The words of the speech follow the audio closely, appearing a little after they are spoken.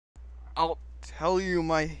I'll tell you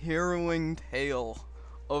my harrowing tale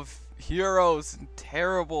of heroes and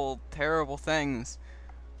terrible, terrible things.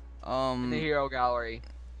 In the hero gallery.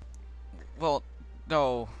 Well,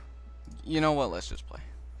 no. You know what? Let's just play.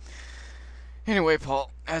 Anyway,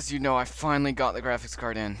 Paul, as you know, I finally got the graphics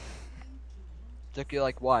card in. Took you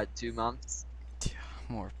like what, 2 months?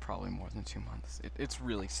 Yeah, probably more than 2 months. It's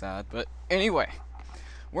really sad, but anyway,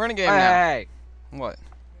 we're in a game Hey! now. What?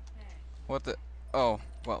 What the? Oh,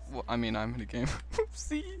 well, I mean, I'm in a game.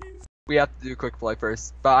 Oopsies. We have to do quick play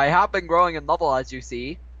first. But I have been growing in level, as you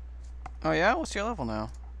see. Oh yeah, what's your level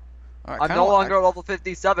now? I'm no longer level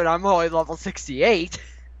 57. I'm only level 68.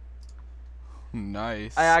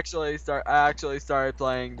 Nice. I actually started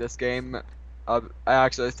playing this game. I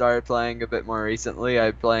actually started playing a bit more recently.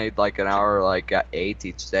 I played like an hour, like at 8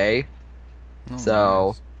 each day. Oh,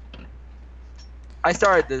 So nice. I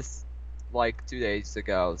started this like 2 days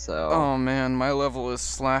ago. So. Oh man, my level is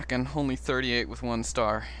slacking. Only 38 with 1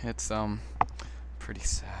 star. It's pretty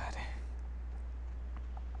sad.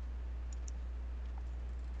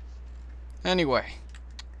 Anyway,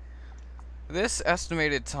 this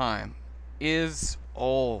estimated time is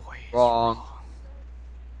always Wrong.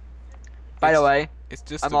 By the way, it's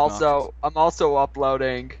just I'm also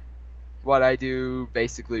uploading what I do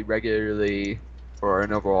basically regularly for an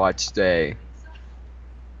Overwatch day.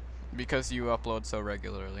 because you upload so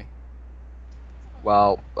regularly.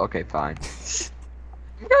 Well, okay, fine.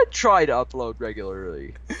 I'm gonna try to upload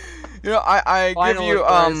regularly. You know, I give you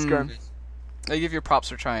skirmish. I give you props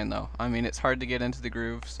for trying though. I mean, it's hard to get into the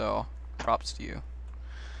groove, so props to you.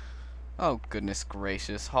 Oh goodness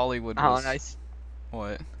gracious, Hollywood was... Oh, nice.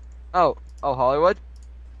 What? Oh, Hollywood?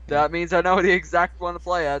 Yeah. That means I know the exact one to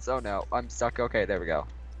play as. Oh no, I'm stuck. Okay, there we go.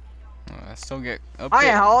 I still get a Hi,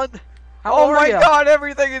 bit... Holland! How Oh are my ya? god,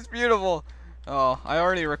 everything is beautiful! Oh, I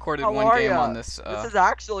already recorded How one are game ya? on this. This is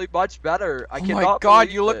actually much better. I oh cannot my god,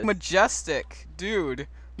 believe you look this. majestic! Dude,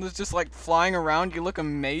 it's just like flying around, you look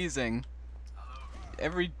amazing.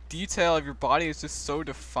 Every detail of your body is just so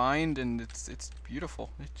defined and it's beautiful.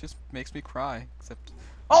 It just makes me cry. Except...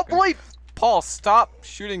 Oh, bleep! Paul, stop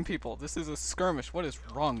shooting people. This is a skirmish. What is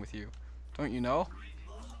wrong with you? Don't you know?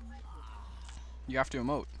 You have to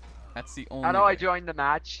emote. That's the only How do way. I join the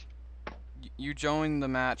match? You join the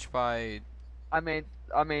match by... I mean,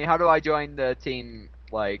 how do I join the team,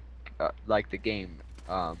 like the game?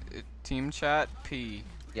 Team chat, P.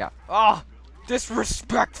 Yeah. Ah!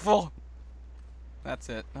 Disrespectful! That's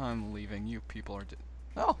it. I'm leaving. You people are...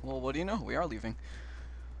 Oh, well, what do you know? We are leaving.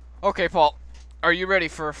 Okay, Paul. Are you ready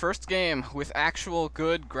for a first game with actual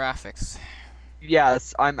good graphics?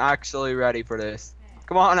 Yes, I'm actually ready for this.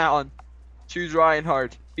 Come on, Alan. Choose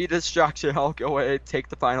Reinhardt. Be distraction. I'll go away and take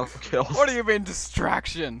the final kills. What do you mean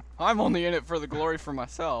distraction? I'm only in it for the glory for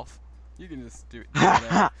myself. You can just do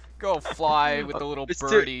it. Go fly with the little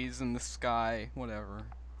birdies in the sky. Whatever.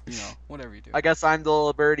 You know, whatever you do. I guess I'm the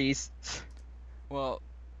little birdies. Well,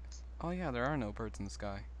 oh yeah, there are no birds in the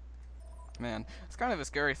sky. Man, it's kind of a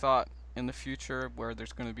scary thought in the future where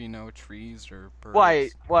there's going to be no trees or birds.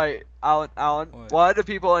 Wait, Alan, What? one of the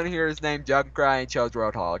people in here is named Junkrat and chose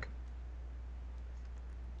Roadhog.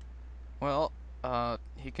 Well,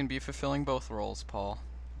 he can be fulfilling both roles, Paul.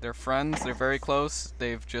 They're friends, they're very close,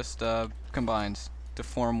 they've just, combined to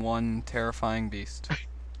form one terrifying beast.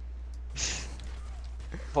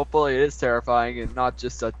 Hopefully it is terrifying and not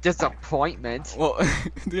just a disappointment. Well,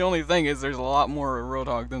 the only thing is there's a lot more a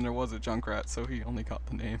Roadhog than there was a Junkrat, so he only got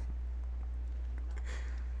the name.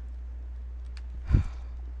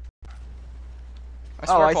 I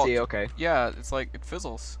Paul, see, okay. Yeah, it's like, it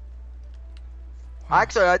fizzles.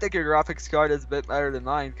 Actually, I think your graphics card is a bit better than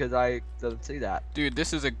mine because I didn't see that. Dude,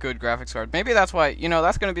 this is a good graphics card. Maybe that's why, you know,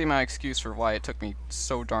 that's going to be my excuse for why it took me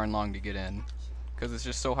so darn long to get in. Because it's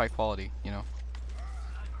just so high quality, you know.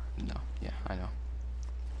 No, yeah, I know.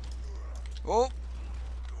 Oh!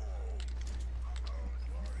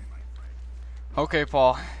 Okay,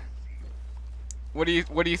 Paul. What do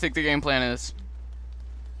you think the game plan is?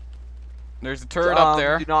 There's a turret up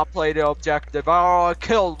there. Do not play the objective. Oh, I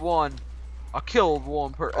killed one.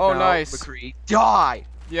 Per. Oh, no, nice. McCree, die!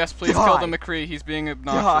 Yes, please Die. kill the McCree. He's being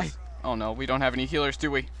obnoxious. Die. Oh no, we don't have any healers,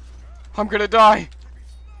 do we? I'm gonna die.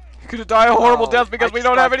 I'm gonna die a horrible death because we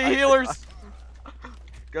don't have any healers.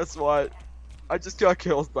 Guess what? I just got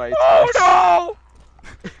killed by. Oh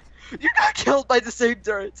no! You got killed by the same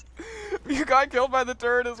turret. You got killed by the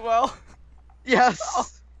turret as well.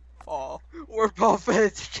 Yes. Paul. We're both in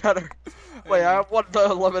it together. Wait, I have one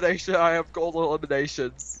elimination. I have gold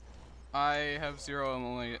eliminations. I have 0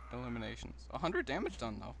 eliminations. 100 damage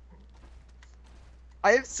done though.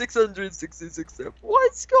 I have 666 damage.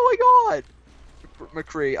 What's going on?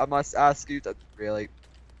 McCree, I must ask you to really.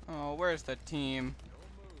 Oh, where's the team?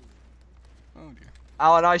 Oh dear.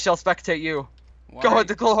 Alan, I shall spectate you. Why? Go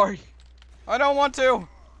into glory. I don't want to.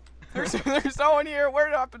 There's no one here. What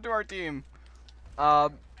happened to our team?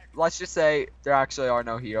 Let's just say there actually are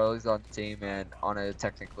no healers on the team, and Anna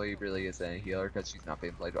technically really isn't a healer because she's not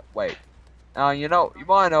being played. Wait. You know, you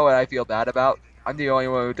want to know what I feel bad about? I'm the only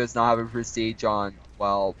one who does not have a prestige on,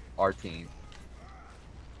 well, our team.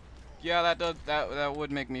 Yeah, that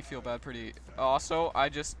would make me feel bad pretty. Also, I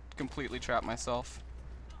just completely trapped myself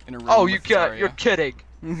in a room. Oh, with Zarya. you're kidding.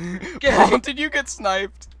 Paul, did you get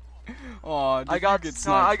sniped? Oh, I got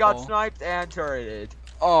Paul? sniped and turreted.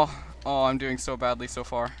 Oh, I'm doing so badly so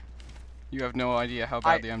far. You have no idea how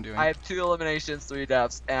badly I'm doing. I have 2 eliminations, 3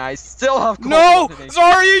 deaths, and I still have gold No! elimination.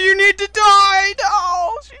 Zarya, you need to die!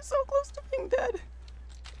 No! She's so close to being dead.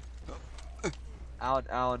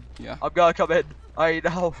 Alan. Yeah. I'm gonna come in. I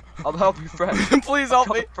know. I'll help you, Fred. Please help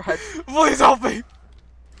me. Fred. Please help me.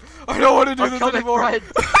 I don't want to do this anymore. Fred.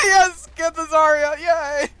 Yes! Get the Zarya!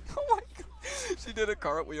 Yay! Oh my god. She did a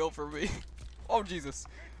cartwheel for me. Oh, Jesus.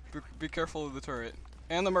 Be careful of the turret.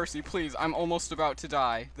 And the Mercy, please. I'm almost about to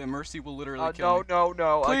die. The Mercy will literally kill me.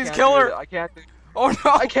 No. Please kill her. I can't. Oh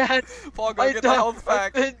no. I can't. Paul, go get the health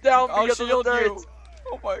back. I've been down I'll because of shield the you. turrets.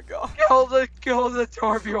 Oh my god. Kill the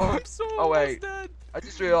Torbjorn. I'm so Oh wait. dead. I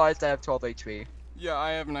just realized I have 12 HP. Yeah,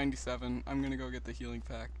 I have 97. I'm gonna go get the healing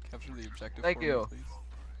pack. Capture the objective. Thank for you. Me, please.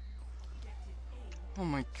 Oh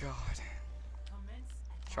my god.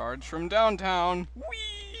 Charge from downtown. Whee!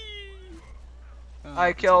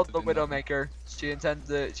 I killed the Widowmaker.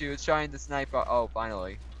 She was trying to snipe. Oh,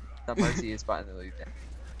 finally. The Mercy is finally dead.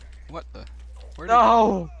 What the? Where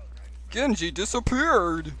No! Genji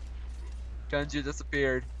disappeared. Genji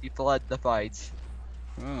disappeared. He fled the fight.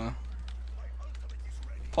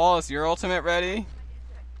 Paul, is your ultimate ready?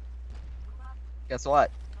 Guess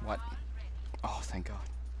what? What? Oh, thank God.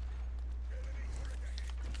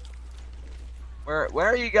 Where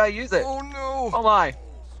are you gonna use it? Oh no! Oh my!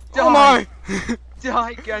 Oh my!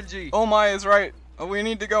 Die, Genji! Oh my is right. We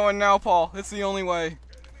need to go in now, Paul. It's the only way.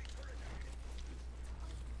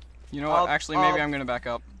 You know what? Actually, maybe I'm gonna back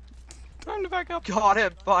up. Time to back up. Got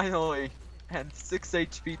him finally, and 6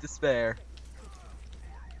 HP to spare.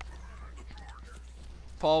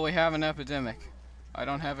 Paul, we have an epidemic. I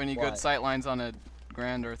don't have any good What? sightlines on a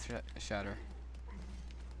Grand Earth Shatter.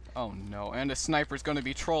 Oh no, and a sniper's gonna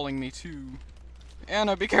be trolling me too.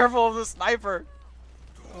 Anna, be careful of the sniper!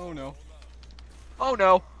 Oh no. Oh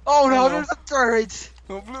no! Oh no! no. There's a turret!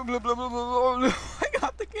 Oh, blah, blah, blah, blah, blah, blah. I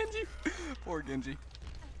got the Genji. Poor Genji.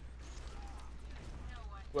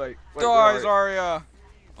 Wait, Die, Zarya!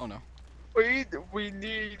 Oh no. We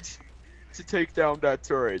need to take down that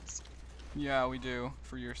turret. Yeah, we do.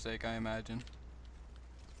 For your sake, I imagine.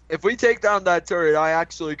 If we take down that turret, I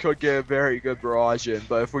actually could get a very good barrage in,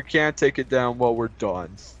 but if we can't take it down, well, we're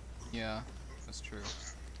done. Yeah, that's true.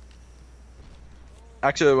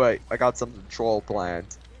 Actually, wait, I got something troll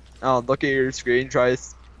planned. Look at your screen, try to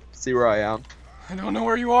see where I am. I don't know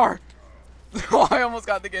where you are! Oh, I almost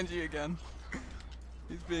got the Genji again.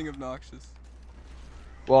 He's being obnoxious.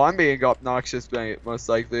 Well, I'm being obnoxious, most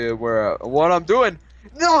likely, where what I'm doing.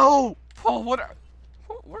 No! Paul,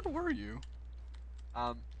 where were you?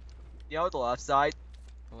 You know, the left side.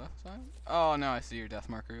 The left side? Oh, now I see your death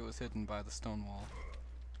marker. It was hidden by the stone wall.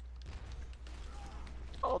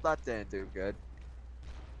 Oh, that didn't do good.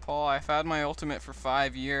 Paul, I've had my ultimate for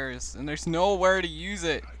 5 years, and there's nowhere to use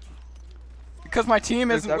it. Because my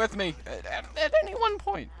team isn't with me at any one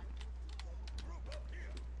point.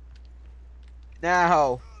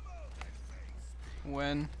 Now.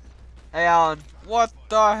 When? Hey, Alan. What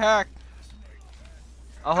the heck?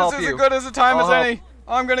 I'll help you. This is as good as a time as help. any.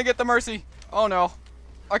 I'm gonna get the Mercy. Oh no.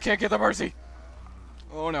 I can't get the Mercy.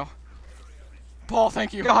 Oh no. Paul,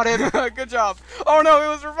 thank you. Got him. Good job. Oh no, it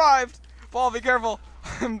was revived. Paul, be careful.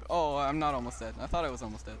 Oh, I'm not almost dead. I thought I was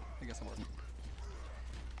almost dead. I guess I wasn't.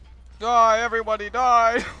 Die, everybody,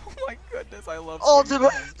 die. Oh my goodness, I love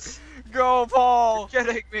Ultimate. Go, Paul. You're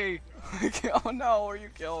kidding me. Oh no, were you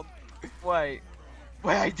killed? Wait,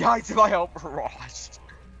 I died to my Overwatch.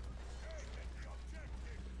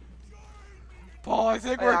 Paul, I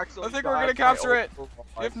think we're gonna capture it.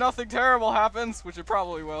 If nothing terrible happens, which it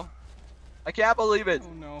probably will. I can't believe it.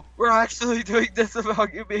 Oh no. We're actually doing this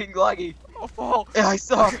without you being lucky. Oh, Paul. And I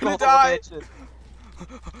still have gonna gold die. elimination.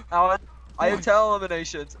 Alan, I have 10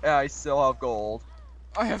 eliminations and I still have gold.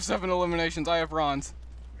 I have 7 eliminations. I have bronze.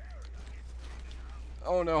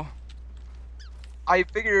 Oh no. I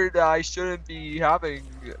figured I shouldn't be having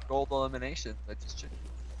gold eliminations. I just shouldn't.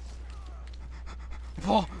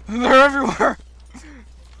 Paul, they're everywhere.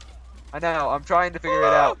 I know. I'm trying to figure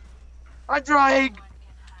it out. I'm trying.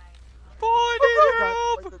 Paul, I need your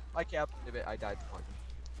help. I can't believe it. I died to poison.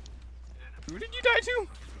 Who did you die to?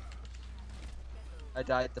 I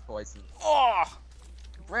died to poison. Oh!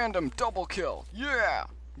 Random double kill. Yeah!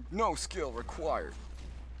 No skill required.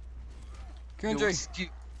 Kenji.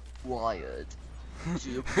 Wired.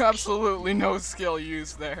 Absolutely no skill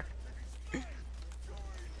used there.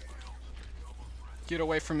 Get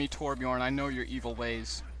away from me, Torbjorn. I know your evil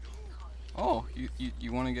ways. Oh,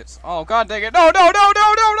 you want to get... Oh, god dang it. No, no, no,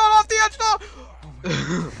 no, no, no, off the edge, no!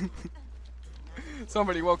 Oh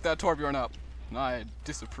somebody woke that Torbjorn up. And I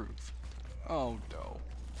disapprove. Oh, no.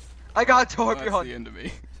 I got That's Torbjorn. the end of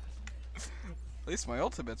me. At least my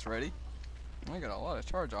ultimate's ready. I got a lot of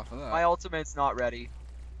charge off of that. My ultimate's not ready.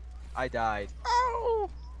 I died. Oh!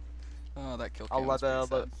 Oh, that kill cam was pretty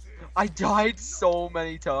sad. I died so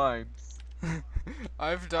many times.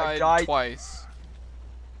 I've died twice.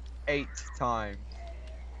 8 times.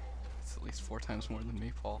 It's at least 4 times more than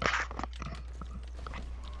me, Paul.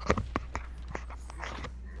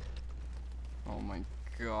 Oh my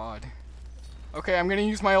god. Okay, I'm gonna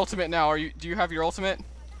use my ultimate now. Do you have your ultimate?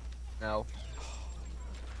 No.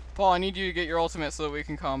 Paul, I need you to get your ultimate so that we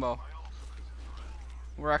can combo.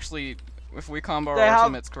 We're actually, if we combo our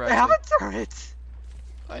ultimates correctly. They have a turret!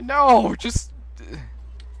 I know, just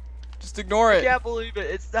ignore it. I can't believe it,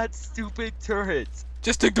 it's that stupid turret.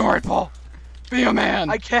 Just ignore it, Paul. Be a man.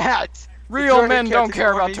 I can't. Real men don't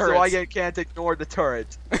care about turrets. So I can't ignore the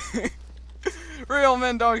turret. Real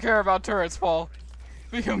men don't care about turrets, Paul.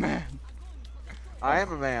 Be a man. I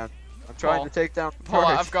am a man. I'm trying to take down the Paul,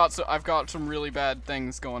 turret. I've got some really bad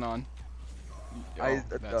things going on. Oh,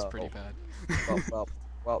 that's pretty bad.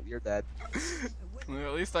 Well, you're dead. Well,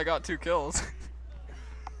 at least I got 2 kills.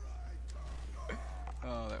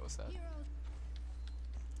 Oh, that was sad.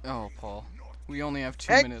 Oh, Paul. We only have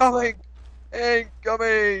 2 minutes left.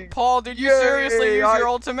 Incoming! Paul, did you seriously use your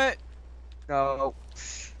ultimate? No.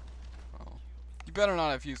 Oh. You better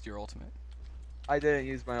not have used your ultimate. I didn't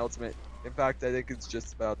use my ultimate. In fact, I think it's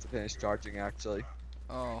just about to finish charging, actually.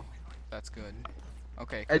 Oh, that's good.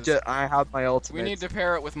 Okay, I have my ultimate. we need to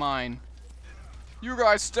pair it with mine. You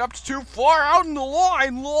guys stepped too far out in the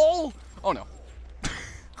line, lol! Oh no.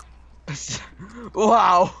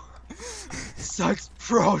 Wow! Such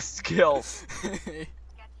pro skill!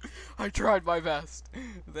 I tried my best.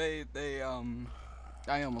 I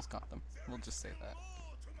almost got them. We'll just say that.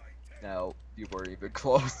 No, you weren't even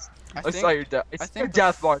close. I saw your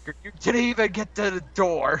death marker. You didn't even get to the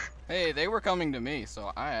door. Hey, they were coming to me,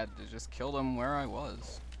 so I had to just kill them where I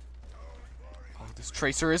was. Oh, this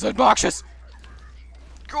Tracer is obnoxious!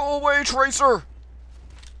 Go away, Tracer!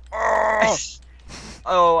 Oh,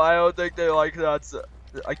 oh, I don't think they like that.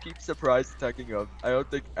 I keep surprise attacking them. I don't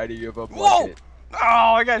think any of them whoa! like it.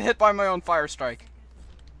 Oh, I got hit by my own fire strike.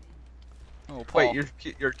 Oh, Paul. Wait,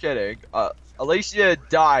 you're kidding. Alicia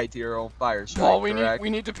died to your own fire strike, Paul, correct? we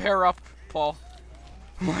need to pair up, Paul.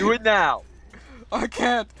 Do it now. I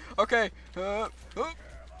can't. Okay. There.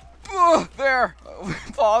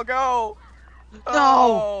 Paul, go. No.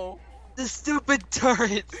 Oh. The stupid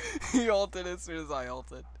turret. He ulted as soon as I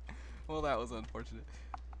ulted. Well, that was unfortunate.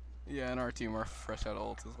 Yeah, and our team are fresh out of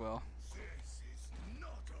ult as well.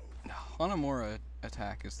 Hanamura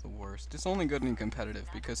attack is the worst. It's only good in competitive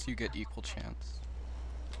because you get equal chance.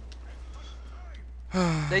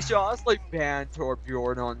 They should honestly ban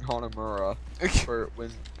Torbjorn on Hanamura for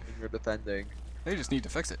when you're defending. They just need to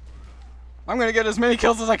fix it. I'm gonna get as many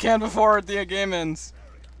kills as I can before the game ends.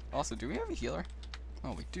 Also, do we have a healer?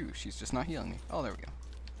 Oh, we do. She's just not healing me. Oh, there we go.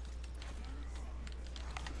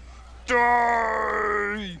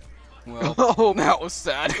 Die! Well, oh, that was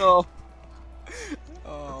sad. No.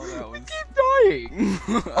 Oh, that was... I keep dying!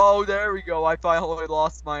 Oh, there we go. I finally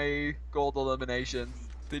lost my gold eliminations.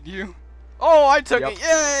 Did you? Oh, I took Yep. it!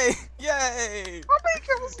 Yay! Yay! How many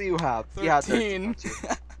kills do you have? 13.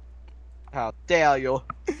 How dare you?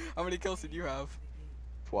 How many kills did you have?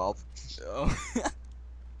 12. Oh.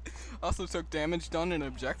 Also took damage done in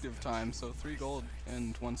objective time, so 3 gold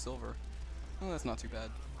and 1 silver. Oh, that's not too bad.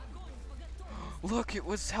 Look, it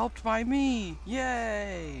was helped by me!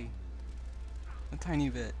 Yay! A tiny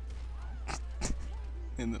bit.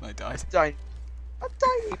 And then I died. A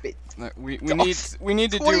tiny bit. No, we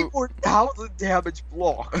need to do 24,000 damage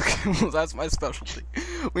block. Okay, well that's my specialty.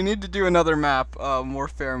 We need to do another map, more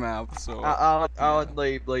fair map. So I'll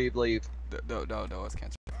leave. No, it's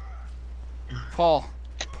cancer. Paul,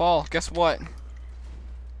 guess what?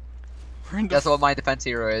 Guess what my defense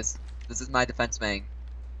hero is? This is my defense main.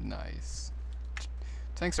 Nice.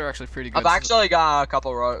 Tanks are actually pretty good. I've actually got a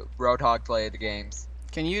couple Roadhog played games.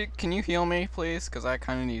 Can you heal me, please? Because I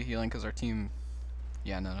kind of need healing because our team...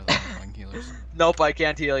 Yeah, none of them are playing healers. Nope, I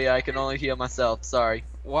can't heal you. I can only heal myself. Sorry.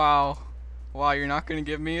 Wow. Wow, you're not going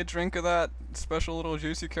to give me a drink of that special little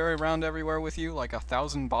juice you carry around everywhere with you? Like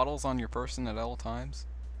 1,000 bottles on your person at all times?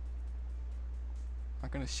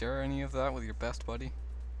 Not going to share any of that with your best buddy?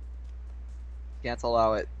 Can't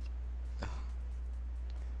allow it.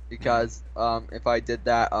 Because, if I did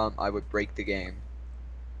that, I would break the game.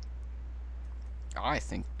 I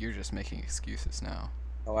think you're just making excuses now.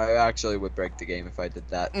 Oh, I actually would break the game if I did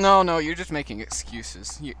that. No, you're just making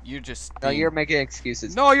excuses. You're just No, being... you're making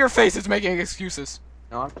excuses. No, your face is making excuses.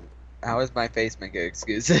 No, how is my face making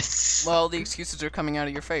excuses? Well, the excuses are coming out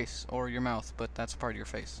of your face or your mouth, but that's part of your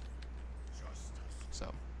face.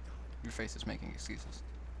 So, your face is making excuses.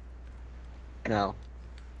 No.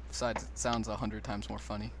 Besides, it sounds 100 times more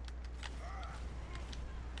funny.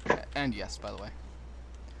 And yes, by the way.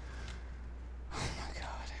 Oh my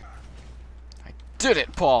god. I did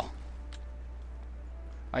it, Paul!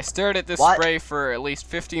 I stared at this spray for at least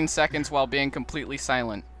 15 seconds while being completely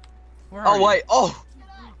silent. Where are you? Wait, oh!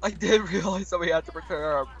 I did realize that we had to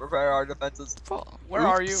prepare our defenses. Paul, where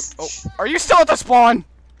are you? Oh, are you still at the spawn?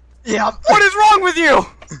 Yeah. What is wrong with you?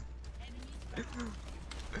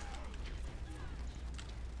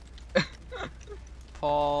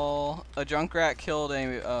 Paul, a Junkrat killed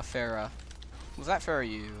a Pharah. Was that Pharah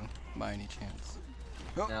you, by any chance?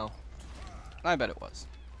 No. I bet it was.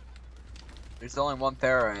 There's only one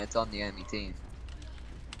Pharah and it's on the enemy team.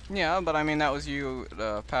 Yeah, but I mean that was you,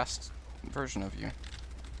 the past version of you.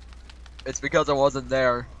 It's because I wasn't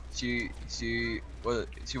there. She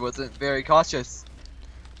wasn't very cautious.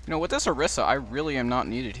 You know, with this Orisa, I really am not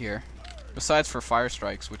needed here. Besides for fire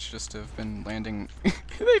strikes, which just have been landing...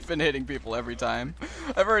 They've been hitting people every time.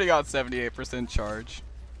 I've already got 78% charge.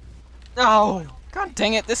 No! God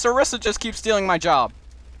dang it, this Orisa just keeps stealing my job.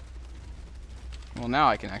 Well, now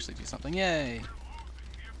I can actually do something. Yay.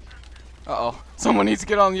 Uh-oh. Someone needs to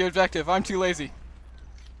get on the objective. I'm too lazy.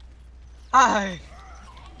 Hi!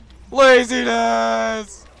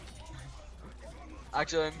 Laziness!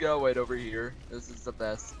 Actually, I'm gonna wait over here. This is the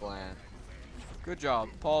best plan. Good job.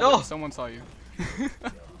 Paul, No! someone saw you.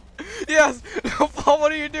 Yes! No, Paul,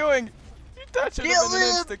 what are you doing? That should have been an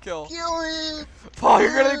insta-kill. Kill him! Paul,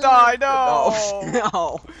 you're gonna die! No!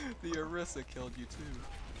 No! The Orisa killed you too.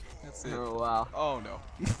 That's it. Oh, wow. Oh no.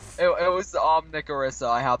 It was the Omnic Orisa.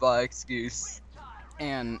 I have an excuse.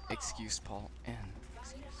 An excuse, Paul. An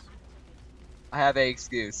excuse. I have a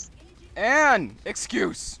excuse. An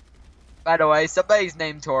excuse! By the way, somebody's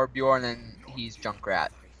named Torbjorn and he's Junkrat.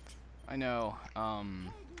 I know.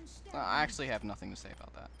 I actually have nothing to say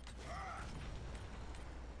about that.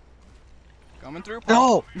 Coming through,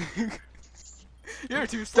 Paul. No! You're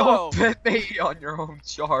too slow. Don't put me on your own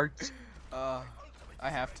charge. I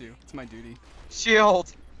have to. It's my duty.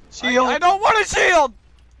 Shield! Shield! I don't want a shield!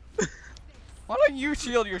 Why don't you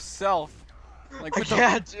shield yourself? Like I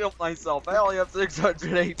can't shield myself. I only have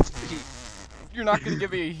 600 HP. You're not gonna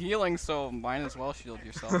give me a healing, so might as well shield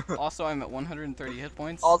yourself. Also, I'm at 130 hit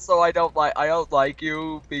points. Also, I don't like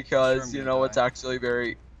you because you know it's actually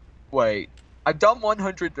very. Wait, I've done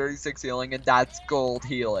 136 healing and that's gold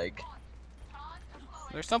healing.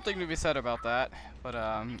 There's something to be said about that, but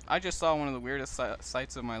I just saw one of the weirdest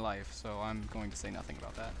sights of my life, so I'm going to say nothing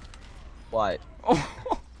about that. What?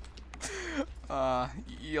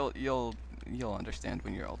 You'll understand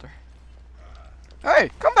when you're older.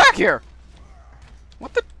 Hey, come back here!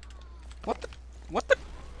 What the?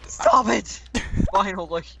 Stop it!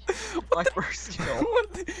 Finally, my first kill.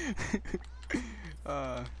 What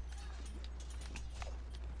the?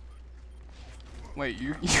 Wait,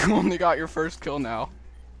 you only got your first kill now?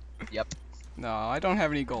 Yep. No, I don't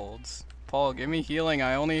have any golds. Paul, give me healing.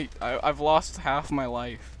 I've lost half my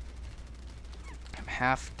life. I'm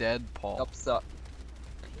half dead, Paul. Nope, suck.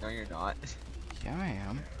 No, you're not. Yeah, I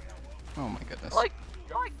am. Oh my goodness.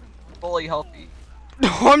 You're like fully healthy. No,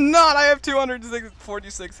 I'm not. I have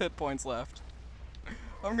 246 hit points left.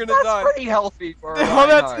 I'm gonna die. That's pretty healthy for a No,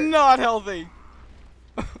 that's Reinhardt. not healthy.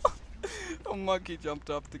 A monkey jumped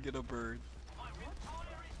up to get a bird. Oh,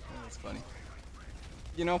 that's funny.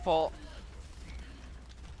 You know, Paul,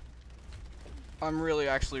 I'm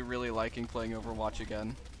actually really liking playing Overwatch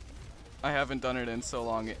again. I haven't done it in so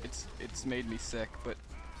long. It's made me sick, but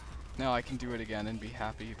now I can do it again and be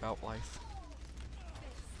happy about life.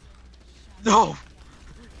 No!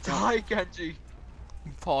 Die, Genji!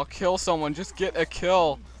 Paul, kill someone. Just get a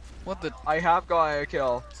kill. What the? I have gotten a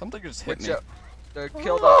kill. Something just hit Which, me. the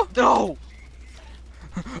kill that. No!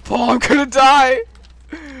 Paul, I'm gonna die!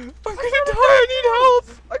 I'm gonna die, I need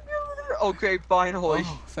help! Okay, finally.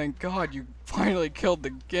 Oh, thank God, you finally killed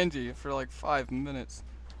the Genji for like 5 minutes.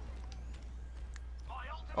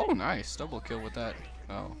 Oh, nice. Double kill with that.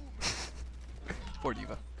 Oh. Poor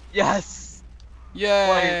Diva. Yes!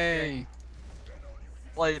 Yay!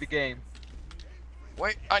 Play the game.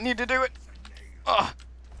 Wait, I need to do it. Ugh.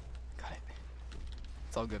 Got it.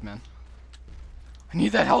 It's all good, man. I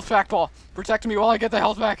need that health back, Paul. Protect me while I get the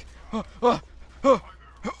health back.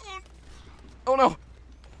 Oh no.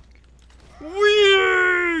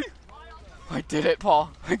 Whee! I did it,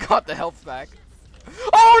 Paul. I got the health back.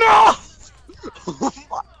 Oh no!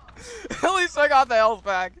 At least I got the health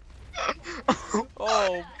back.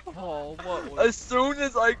 Oh, Paul, what was... As soon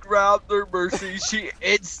as I grabbed her Mercy, she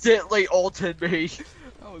instantly ulted me.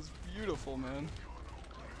 That was beautiful, man.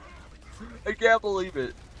 I can't believe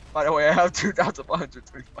it. By the way, I have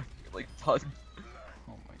 2,125 healing done.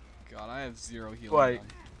 Oh my god, I have 0 healing. Wait, done.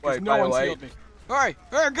 wait, No by the one's way. healed me. Alright,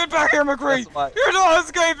 get back here, McCree! That's my- You're not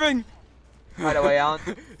escaping! By the way, Alan,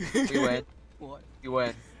 you win. What? You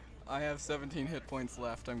win. I have 17 hit points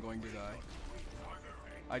left. I'm going to die.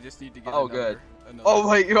 I just need to get Oh, another, good. another. Oh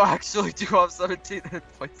wait, you actually do have 17 hit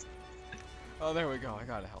points. Oh, there we go. I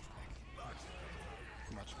got a health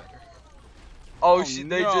pack. Much better. Oh, Oh, they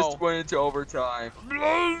no. just went into overtime.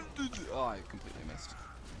 Oh, I completely missed.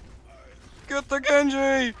 Get the Genji!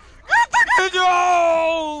 Get the Genji!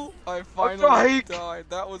 Oh! I finally right. died.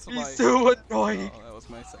 That was my... He's so annoying. Oh, that was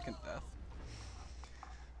my second death.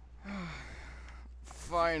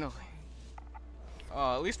 Finally.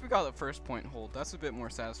 At least we got the first point hold. That's a bit more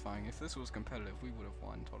satisfying. If this was competitive, we would have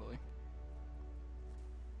won totally.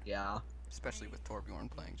 Yeah. Especially with Torbjorn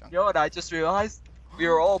playing jungle. You know what I just realized? We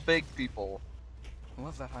are all big people. I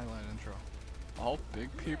love that highlight intro. All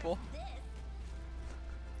big people?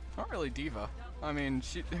 Not really Diva. I mean,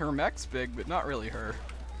 her mech's big, but not really her.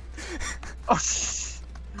 Oh,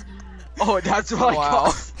 oh, that's what I Wow.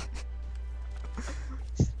 got.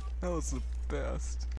 That was the best.